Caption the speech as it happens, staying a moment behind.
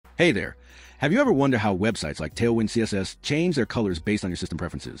Hey there. Have you ever wondered how websites like Tailwind CSS change their colors based on your system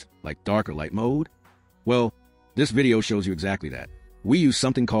preferences, like dark or light mode? Well, this video shows you exactly that. We use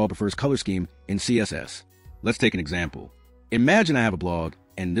something called Prefers Color Scheme in CSS. Let's take an example. Imagine I have a blog,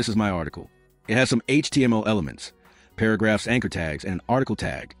 and this is my article. It has some HTML elements, paragraphs, anchor tags, and an article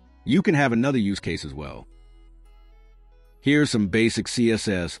tag. You can have another use case as well. Here's some basic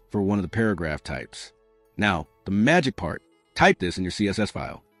CSS for one of the paragraph types. Now, the magic part, type this in your CSS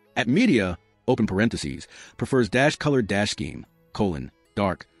file. At media, open parentheses, prefers dash color dash scheme, colon,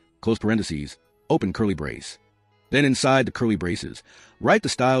 dark, close parentheses, open curly brace. Then inside the curly braces, write the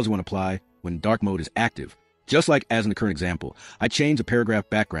styles you want to apply when dark mode is active. Just like as in the current example, I change the paragraph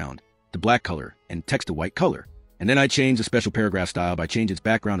background to black color and text to white color. And then I change the special paragraph style by changing its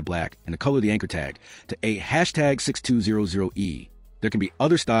background to black and the color of the anchor tag to a #6200E. There can be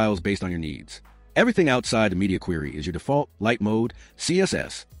other styles based on your needs. Everything outside the media query is your default light mode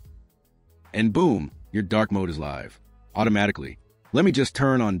CSS. And boom, your dark mode is live, automatically. Let me just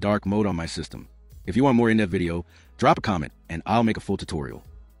turn on dark mode on my system. If you want more in-depth video, drop a comment and I'll make a full tutorial.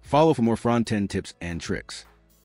 Follow for more front-end tips and tricks.